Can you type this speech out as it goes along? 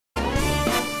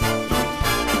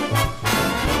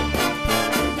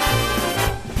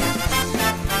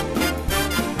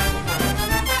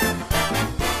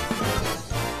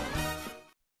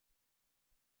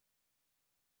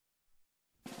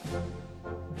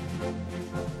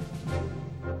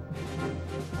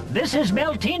This is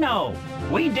Beltino.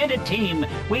 We did it, team.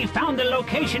 We found the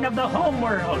location of the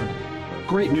homeworld.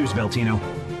 Great news, Beltino.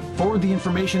 Forward the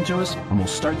information to us, and we'll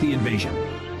start the invasion.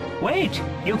 Wait,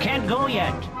 you can't go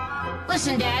yet.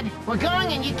 Listen, Dad, we're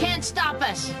going and you can't stop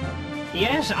us.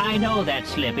 Yes, I know that,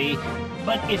 Slippy.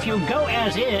 But if you go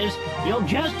as is, you'll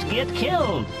just get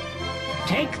killed.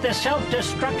 Take the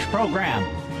self-destruct program.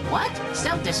 What?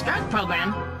 Self-destruct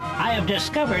program? I have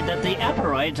discovered that the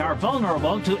aporoids are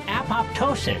vulnerable to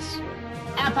apoptosis.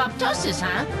 Apoptosis,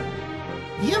 huh?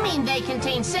 You mean they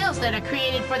contain cells that are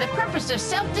created for the purpose of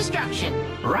self-destruction?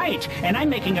 Right, and I'm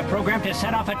making a program to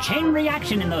set off a chain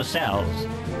reaction in those cells.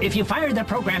 If you fire the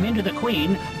program into the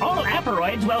Queen, all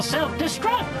aporoids will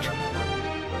self-destruct.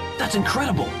 That's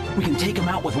incredible! We can take them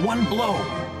out with one blow.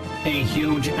 A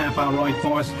huge aporoid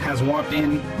force has warped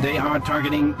in. They are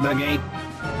targeting the gate.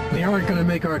 They aren't going to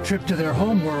make our trip to their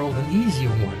homeworld an easy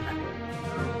one.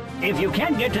 If you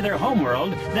can't get to their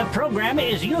homeworld, the program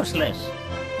is useless.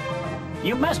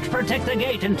 You must protect the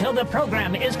gate until the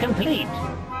program is complete.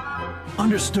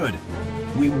 Understood.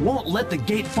 We won't let the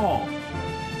gate fall.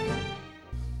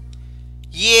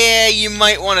 Yeah, you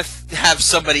might want to have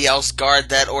somebody else guard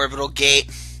that orbital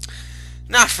gate.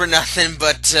 Not for nothing,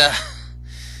 but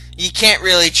you can't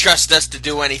really trust us to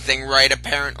do anything right,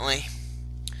 apparently.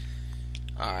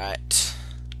 Alright.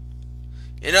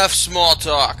 Enough small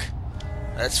talk.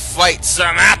 Let's fight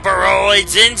some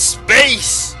aporoids in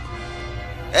space!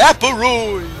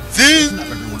 Aporoids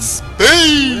in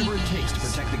space! Whatever it takes to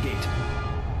protect the gate.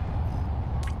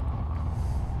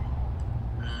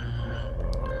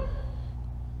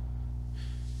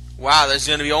 Wow, there's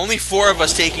gonna be only 4 of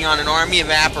us taking on an army of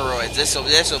aporoids.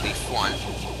 This'll be fun.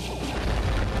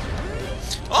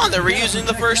 Oh, they're reusing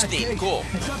the first theme. Cool.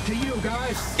 It's up to you,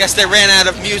 guys. Guess they ran out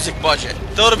of music budget.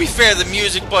 Though to be fair, the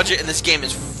music budget in this game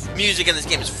is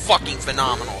fucking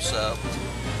phenomenal. So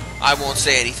I won't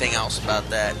say anything else about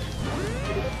that.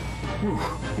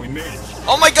 We made it.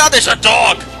 Oh my God, there's a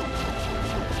dog!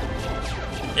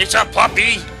 It's a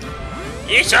puppy.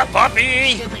 It's a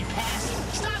puppy. Stupid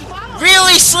pass. Stop following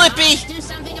Really, me. Slippy? Do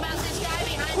something about this guy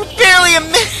behind We're me. barely a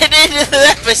minute into the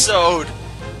episode.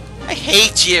 I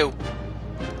hate you.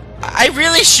 I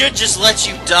really should just let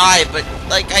you die, but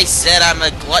like I said, I'm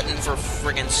a glutton for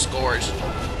friggin' scores.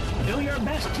 Do your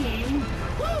best, team.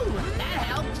 Woo, that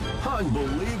helped.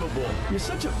 Unbelievable. You're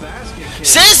such a basket kid.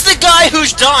 Says the guy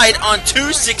who's died on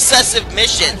 2 successive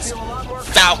missions.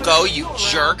 Falco, you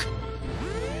jerk.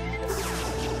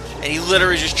 And he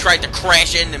literally just tried to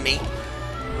crash into me.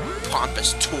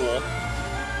 Pompous tool.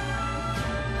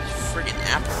 These friggin'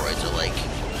 aporoids are like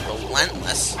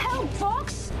relentless. Help,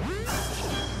 folks.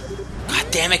 God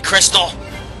damn it, Crystal!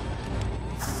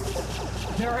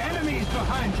 There are enemies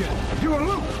behind you. Do a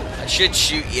loop. I should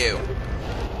shoot you,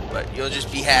 but you'll just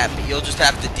be happy. You'll just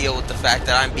have to deal with the fact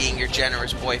that I'm being your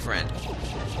generous boyfriend.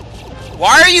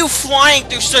 Why are you flying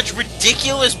through such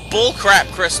ridiculous bullcrap,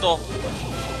 Crystal?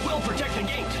 We'll protect the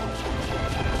gate.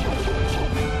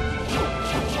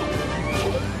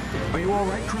 Are you all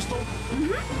right, Crystal?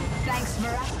 Thanks for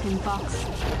asking, Fox.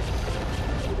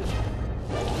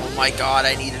 Oh my God,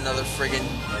 I need another friggin'...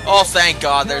 Oh, thank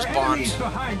God, there's There are bombs. enemies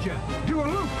behind you. Do a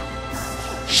loop.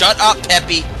 Shut up,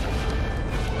 Peppy.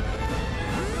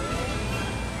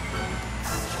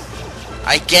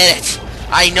 I get it.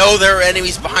 I know there are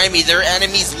enemies behind me. There are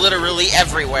enemies literally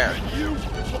everywhere. You.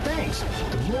 Thanks.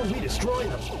 The more we destroy,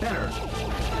 the better.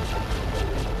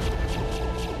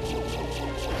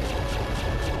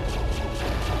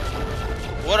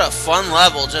 What a fun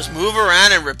level. Just move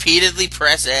around and repeatedly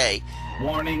press A.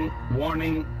 Warning,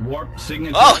 warning, warp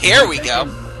signature. Oh, here we go.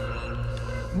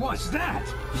 What's that?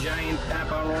 Giant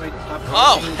aporoid approaching.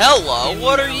 Oh, hello.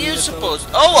 What are you supposed...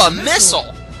 Oh, a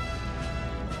missile.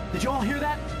 Did you all hear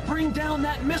that? Bring down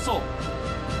that missile.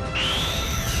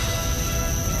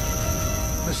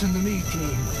 Listen to me,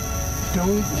 team.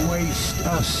 Don't waste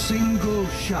a single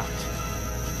shot.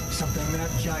 Something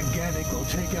that gigantic will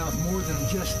take out more than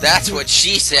just... That's what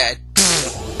she said.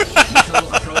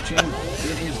 Missile approaching.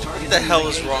 It is targeting What the hell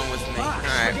is gate. wrong with me? Fox,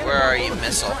 Alright, forget where about are all you, the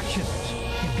missile? distractions.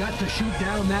 You've got to shoot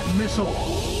down that missile.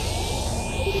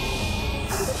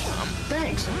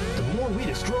 Thanks. The more we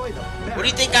destroy, the better. What do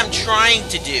you think I'm trying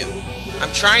to do?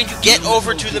 I'm trying to get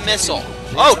over to the missile.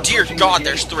 Oh, dear God,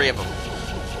 there's 3 of them.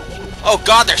 Oh,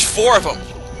 God, there's 4 of them.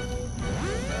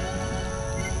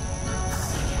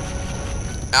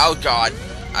 Oh, God.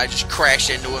 I just crashed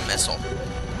into a missile.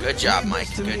 Good job,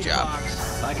 Mike. Good job.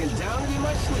 I can down it in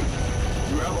my sleep.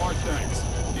 You have our thanks.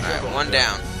 Alright, 1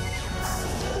 down.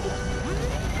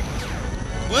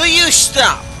 Will you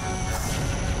stop?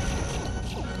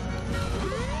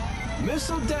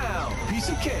 Missile down. Piece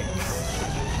of cake.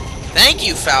 Thank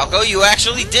you, Falco. You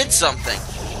actually did something.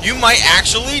 You might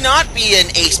actually not be an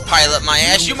ace pilot, my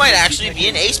ass. You might actually be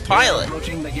an ace pilot.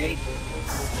 Approaching the gate.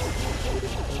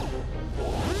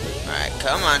 Alright,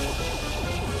 come on.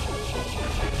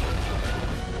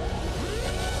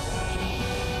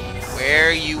 Where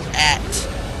are you at?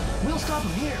 We'll stop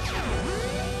him here.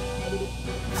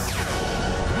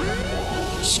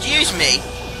 Excuse me.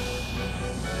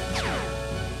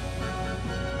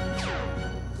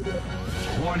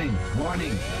 Warning,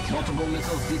 warning. Multiple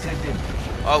missiles detected.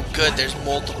 Oh, good. There's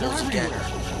multiples again.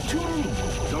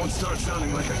 Don't start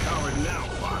sounding like a coward now,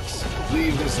 Fox.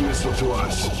 Leave this missile to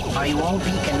us. Are you all weak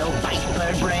and no bite,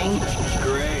 bird brain?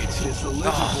 Great. It's the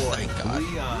little Oh, boy, thank God.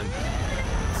 Leon.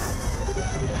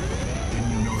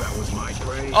 Didn't you know that was my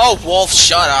prey? Oh, Wolf,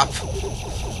 shut up.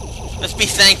 Let's be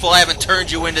thankful I haven't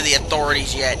turned you into the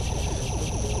authorities yet.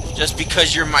 Just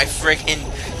because you're my surrogate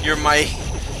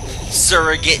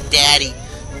daddy.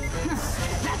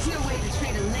 That's no way to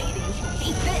treat a lady.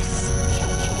 Eat this.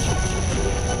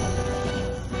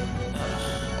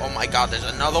 Oh my God, there's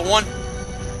another one.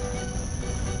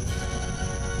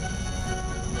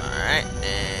 Alright,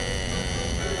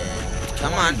 and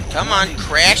come on,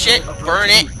 crash it, burn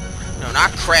it. No,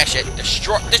 not crash it,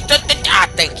 destroy. Ah,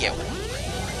 thank you.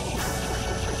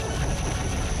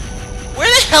 Where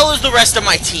the hell is the rest of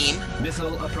my team?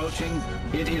 Missile approaching.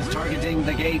 It is targeting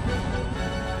the gate.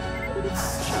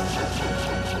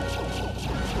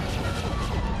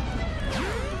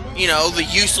 You know, the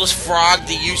useless frog,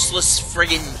 the useless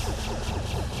friggin'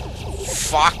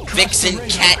 fox, vixen,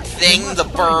 cat thing, the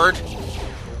bird.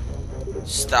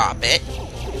 Stop it.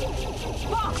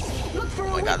 Fox, look for Oh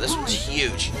my God, this one's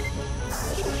huge.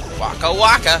 Waka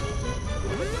waka.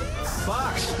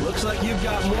 Fox, looks like you've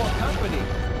got more company.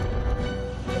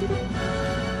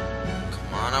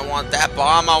 Come on, I want that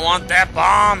bomb, I want that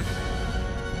bomb.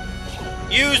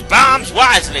 Use bombs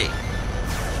wisely.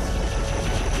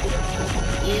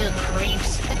 You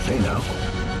creeps. Hey now,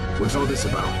 what's all this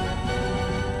about?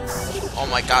 Oh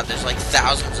my God, there's like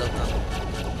thousands of them.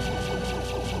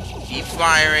 Keep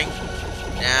firing.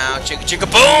 Now, chicka chicka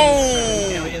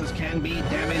boom! Areas can be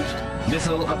damaged.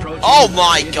 Missile approaching. Oh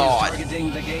my It is God.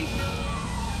 targeting the gate.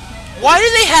 Why do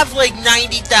they have like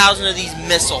 90,000 of these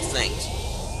missile things?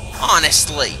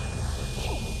 Honestly.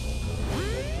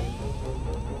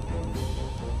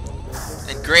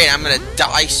 And great, I'm gonna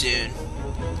die soon.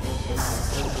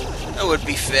 That would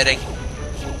be fitting.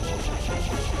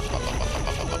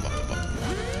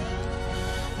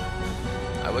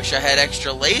 I wish I had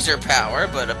extra laser power,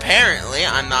 but apparently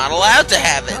I'm not allowed to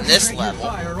have it in this level.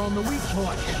 Fire on the weak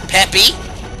point. Peppy,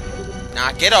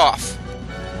 knock it off.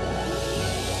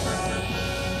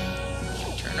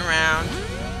 Turn around.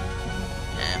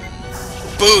 And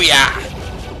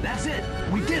booyah! That's it.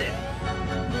 We did it.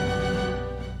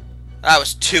 That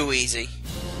was too easy.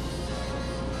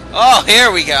 Oh,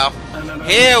 here we go.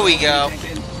 Here we go.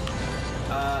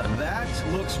 That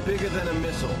looks bigger than a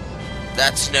missile.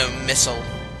 That's no missile.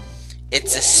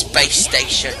 It's a space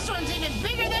station. This one's even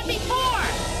bigger than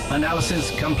before.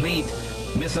 Analysis complete.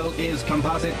 Missile is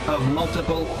composite of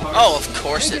multiple parts. Oh, of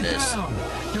course Take it is. down.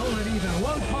 Don't let even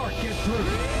one part get through.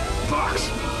 Fox,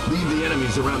 leave the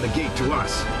enemies around the gate to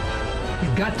us.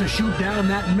 You've got to shoot down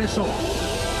that missile.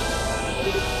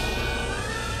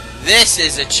 This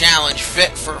is a challenge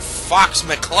fit for Fox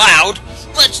McCloud.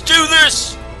 Let's do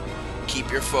this!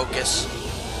 Keep your focus.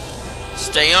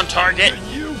 Stay on target.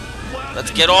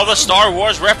 Let's get all the Star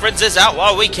Wars references out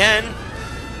while we can.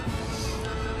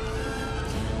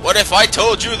 What if I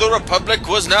told you the Republic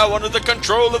was now under the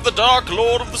control of the Dark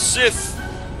Lord of the Sith?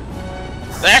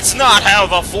 That's not how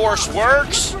the Force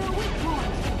works.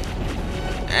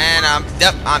 And I'm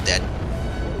dead.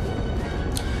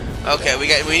 Okay, we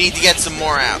need to get some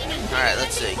more out. All right,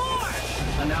 let's see.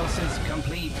 Analysis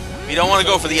complete. We don't want to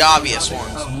go for the obvious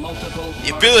ones. Of multiple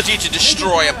The ability to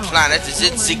destroy a planet is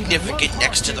insignificant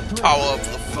next to the power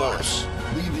of the Force.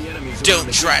 Leave the enemies around Don't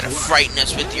the try gate to us. frighten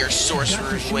us with your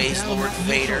sorcerer's ways, Lord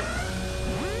Vader.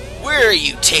 Where are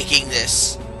you taking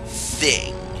this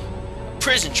thing?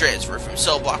 Prison transfer from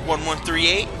cell block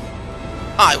 1138?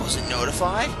 I wasn't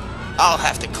notified. I'll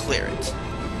have to clear it.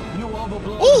 You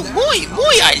overblown Oh, that.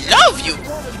 muy, I love you!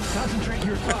 Concentrate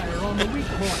your fire on the weak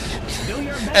point. Do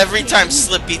your best. Every time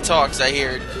Slippy talks,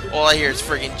 all I hear is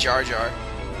friggin' Jar Jar.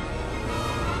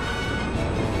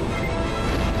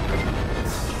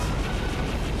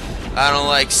 I don't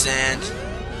like sand.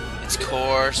 It's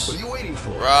coarse, What are you waiting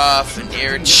for? rough, and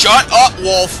irritating. Shut up,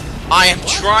 Wolf! I am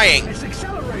trying! It's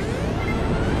accelerating.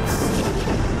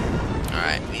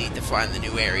 Alright, we need to find the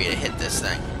new area to hit this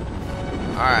thing.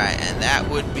 Alright, and that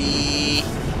would be...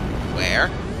 where?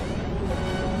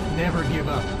 Never give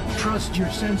up. Trust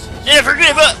your senses. Never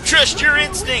give up! Trust your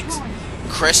instincts!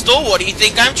 Crystal, what do you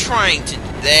think I'm trying to...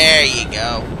 There you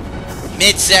go.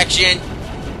 Midsection.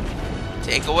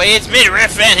 Take away its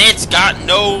midriff and it's got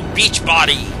no beach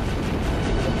body.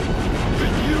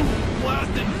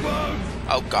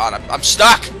 Oh god, I'm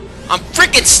stuck! I'm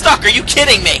freaking stuck! Are you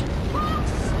kidding me?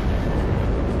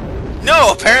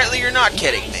 No, apparently you're not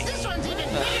kidding me.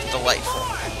 Delightful.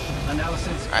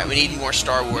 Alright, we need more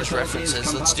Star Wars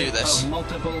references. Let's do this.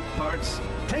 Multiple parts.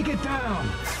 Take it down.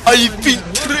 I've been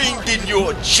trained in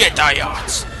your Jedi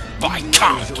arts by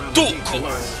Count Dooku.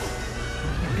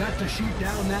 You got to shoot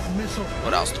down that missile.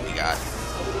 What else do we got?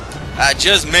 I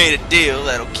just made a deal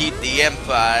that'll keep the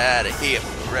Empire out of here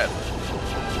forever.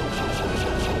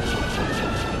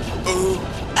 Oh,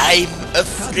 I'm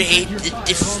afraid the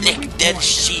deflector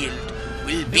shield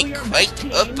will be quite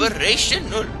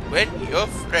operational when your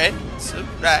friends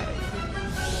arrive.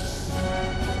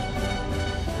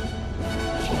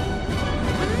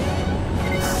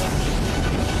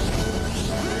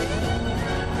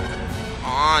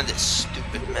 On this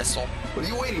stupid missile. What are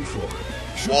you waiting for?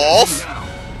 Wolf?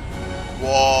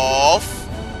 Wolf?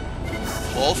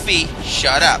 Wolfie,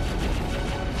 shut up.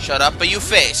 Shut up or you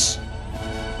face.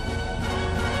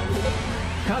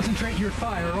 Concentrate your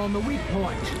fire on the weak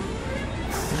point.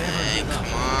 Hey, come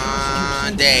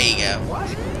on. There you go. What?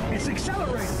 It's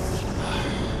accelerating.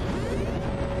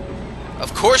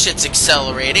 Of course it's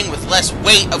accelerating. With less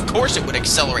weight, of course it would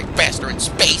accelerate faster in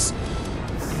space.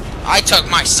 I took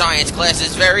my science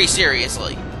classes very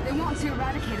seriously. They want to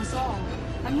eradicate us all.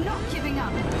 I'm not giving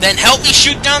up. Then help me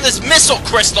shoot down this missile,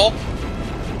 Crystal!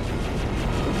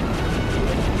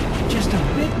 Just a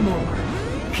bit more.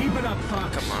 Keep it up,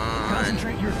 Fox. Come on.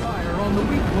 Concentrate your fire on the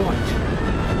weak point.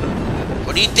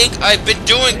 What do you think I've been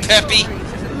doing, Peppy?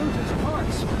 As it loses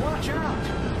parts. Watch out.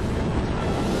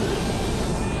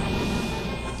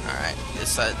 Alright,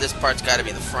 this part's gotta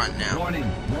be the front now.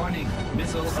 Warning, warning.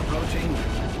 Missile approaching.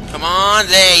 Come on,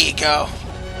 there you go.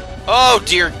 Oh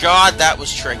dear God, that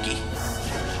was tricky.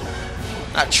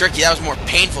 Not tricky, that was more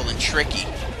painful than tricky.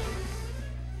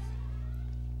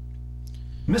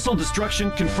 Missile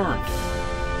destruction confirmed.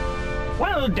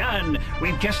 Well done!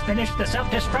 We've just finished the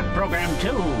self-destruct program,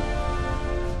 too.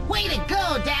 Way to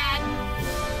go, Dad!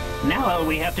 Now all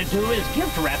we have to do is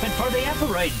gift wrap it for the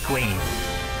Aperoid Queen.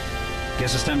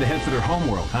 Guess it's time to head for their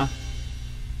homeworld, huh?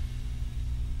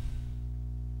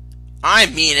 I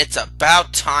mean, it's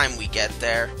about time we get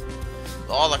there.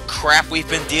 All the crap we've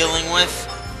been dealing with.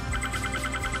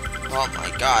 Oh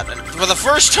my god. And for the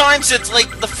first time since, like,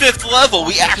 the 5th level,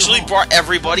 we actually brought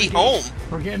everybody home.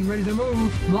 We're getting ready to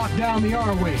move. Lock down the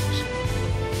R-Wings.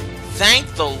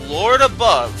 Thank the Lord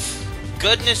above.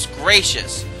 Goodness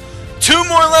gracious. 2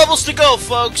 more levels to go,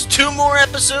 folks. 2 more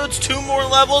episodes, 2 more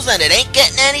levels, and it ain't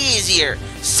getting any easier.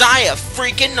 Saya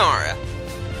freaking Nara.